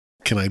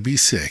can I be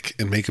sick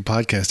and make a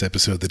podcast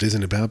episode that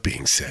isn't about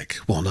being sick?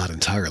 Well, not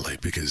entirely,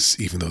 because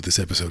even though this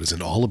episode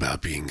isn't all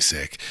about being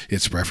sick,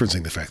 it's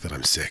referencing the fact that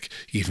I'm sick,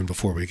 even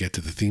before we get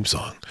to the theme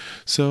song.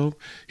 So,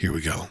 here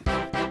we go.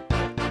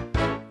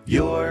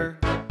 Your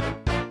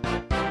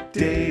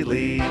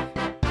Daily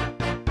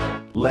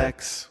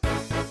Lex.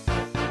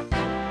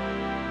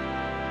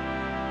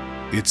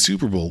 It's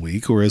Super Bowl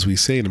week, or as we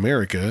say in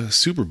America,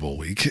 Super Bowl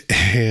week.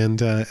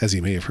 And as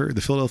you may have heard,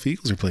 the Philadelphia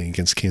Eagles are playing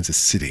against Kansas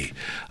City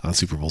on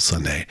Super Bowl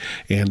Sunday.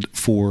 And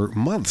for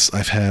months,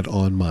 I've had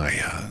on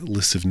my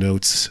list of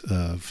notes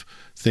of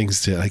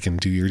things that I can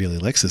do your daily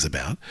Lexes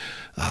about.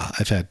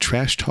 I've had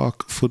trash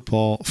talk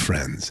football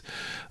friends.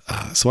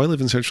 So I live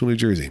in central New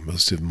Jersey.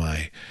 Most of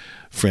my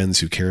friends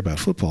who care about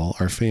football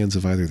are fans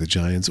of either the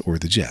Giants or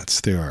the Jets.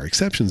 There are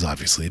exceptions,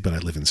 obviously, but I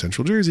live in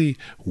central Jersey,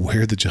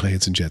 where the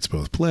Giants and Jets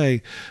both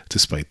play,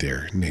 despite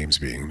their names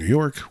being New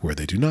York, where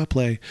they do not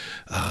play.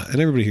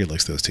 And everybody here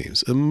likes those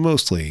teams,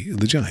 mostly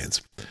the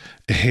Giants.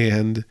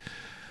 And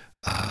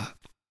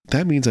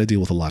that means I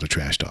deal with a lot of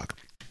trash talk.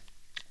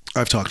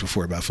 I've talked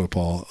before about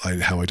football,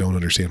 how I don't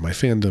understand my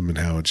fandom and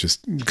how it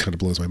just kind of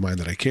blows my mind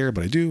that I care,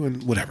 but I do,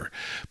 and whatever.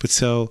 But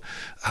so,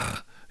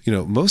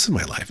 most of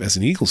my life as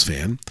an Eagles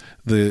fan,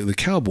 the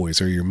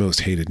Cowboys are your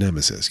most hated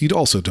nemesis. You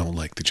also don't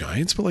like the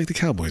Giants, but like the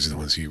Cowboys are the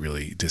ones you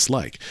really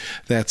dislike.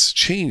 That's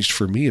changed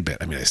for me a bit.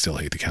 I mean, I still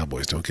hate the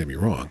Cowboys, don't get me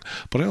wrong,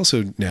 but I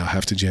also now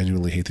have to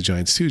genuinely hate the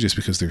Giants too, just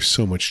because there's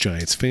so much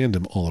Giants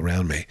fandom all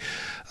around me.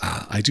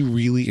 I do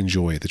really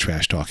enjoy the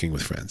trash talking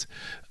with friends.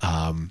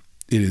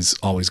 It is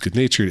always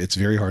good-natured. It's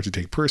very hard to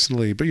take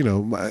personally, but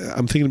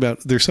I'm thinking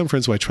about, there's some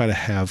friends who I try to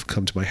have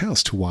come to my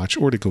house to watch,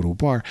 or to go to a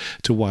bar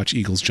to watch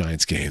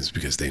Eagles-Giants games,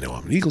 because they know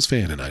I'm an Eagles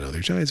fan and I know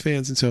they're Giants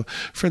fans. And so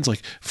friends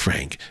like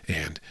Frank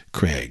and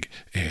Craig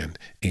and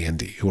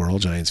Andy, who are all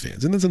Giants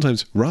fans. And then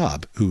sometimes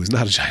Rob, who is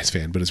not a Giants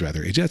fan, but is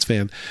rather a Jets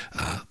fan,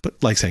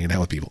 but likes hanging out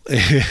with people.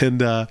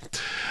 And I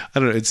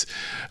don't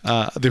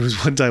know, there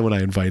was one time when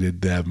I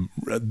invited them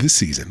this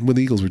season when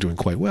the Eagles were doing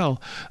quite well.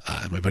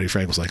 And my buddy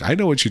Frank was like, I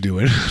know what you're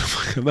doing.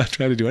 I'm not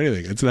trying to do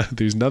anything. It's not,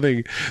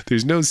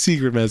 there's no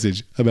secret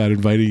message about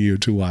inviting you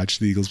to watch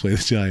the Eagles play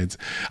the Giants.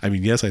 I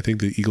mean, yes, I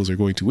think the Eagles are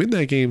going to win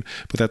that game,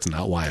 but that's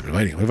not why I'm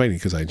inviting. I'm inviting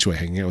because I enjoy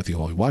hanging out with you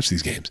while we watch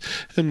these games.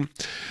 And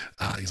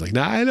he's like,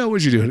 nah, I know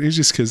what you're doing. It's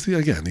just because,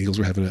 again, the Eagles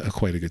were having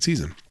quite a good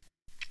season.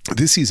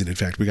 This season, in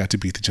fact, we got to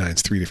beat the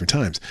Giants 3 different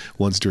times,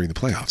 once during the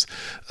playoffs.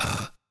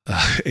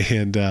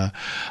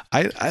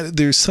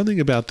 There's something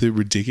about the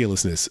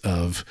ridiculousness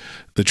of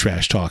the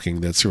trash talking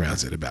that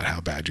surrounds it, about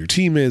how bad your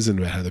team is and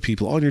about how the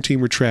people on your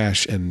team are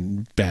trash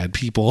and bad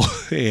people,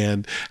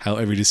 and how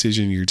every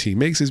decision your team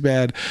makes is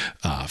bad.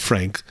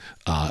 Frank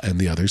and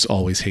the others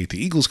always hate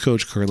the Eagles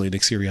coach, currently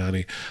Nick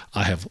Sirianni.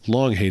 I have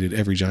long hated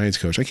every Giants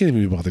coach. I can't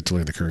even be bothered to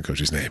learn the current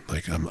coach's name.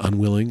 Like, I'm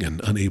unwilling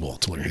and unable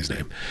to learn his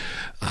name.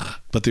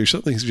 But there's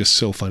something just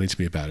so funny to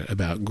me about it,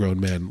 about grown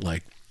men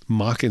like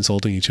mock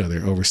insulting each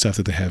other over stuff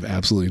that they have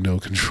absolutely no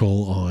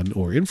control on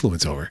or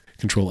influence over,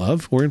 control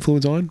of or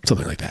influence on,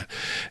 something like that.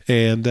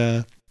 And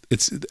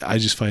I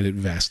just find it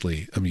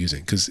vastly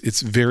amusing, because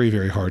it's very,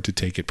 very hard to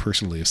take it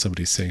personally if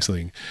somebody's saying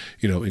something,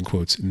 in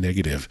quotes,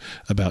 negative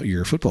about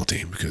your football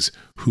team, because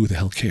who the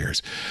hell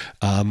cares?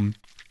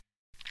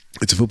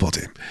 It's a football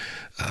team.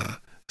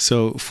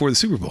 So for the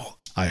Super Bowl,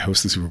 I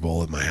host the Super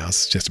Bowl at my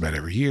house just about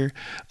every year.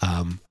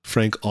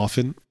 Frank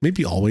often,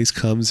 maybe always,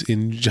 comes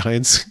in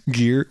Giants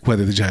gear,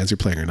 whether the Giants are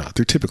playing or not.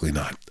 They're typically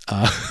not.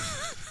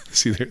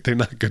 See, they're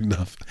not good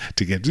enough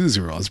to get to the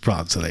Super Bowl. It's a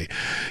problem.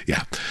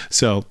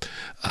 So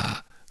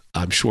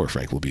I'm sure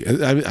Frank will be.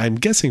 I'm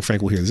guessing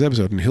Frank will hear this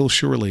episode, and he'll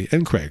surely,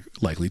 and Craig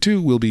likely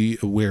too, will be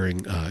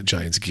wearing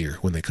Giants gear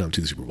when they come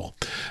to the Super Bowl,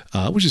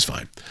 which is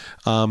fine.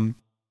 Who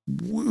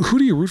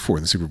do you root for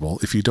in the Super Bowl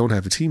if you don't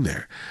have a team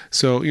there?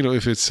 So,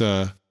 if it's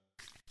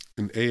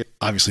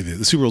obviously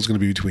the Super Bowl is going to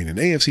be between an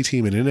AFC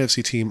team and an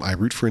NFC team. I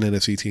root for an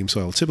NFC team, so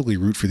I will typically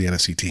root for the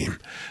NFC team.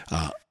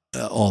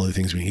 All other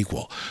things being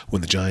equal.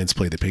 When the Giants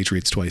played the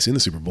Patriots twice in the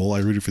Super Bowl, I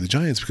rooted for the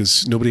Giants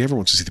because nobody ever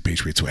wants to see the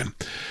Patriots win.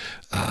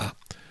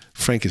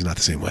 Frank is not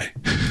the same way.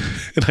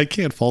 And I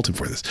can't fault him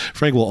for this.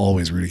 Frank will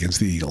always root against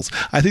the Eagles.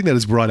 I think that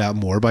is brought out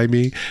more by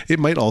me. It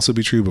might also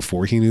be true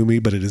before he knew me,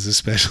 but it is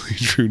especially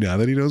true now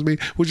that he knows me,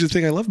 which is the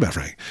thing I love about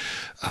Frank.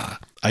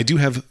 I do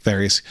have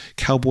various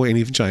Cowboy and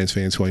even Giants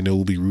fans who I know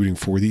will be rooting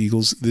for the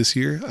Eagles this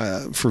year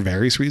for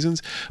various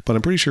reasons, but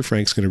I'm pretty sure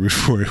Frank's going to root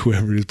for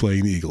whoever is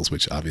playing the Eagles,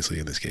 which obviously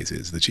in this case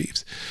is the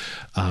Chiefs.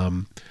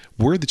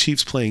 Were the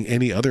Chiefs playing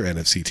any other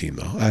NFC team,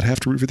 though, I'd have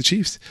to root for the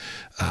Chiefs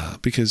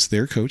because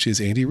their coach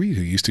is Andy Reid,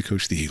 who used to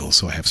coach the Eagles,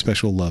 so I have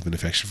special love and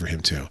affection for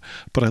him too.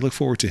 But I look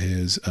forward to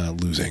his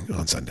losing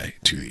on Sunday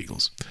to the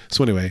Eagles.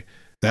 So anyway,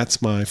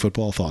 that's my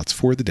football thoughts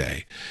for the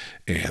day,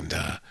 and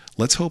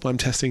let's hope I'm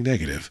testing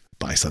negative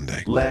by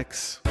Sunday.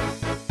 Lex.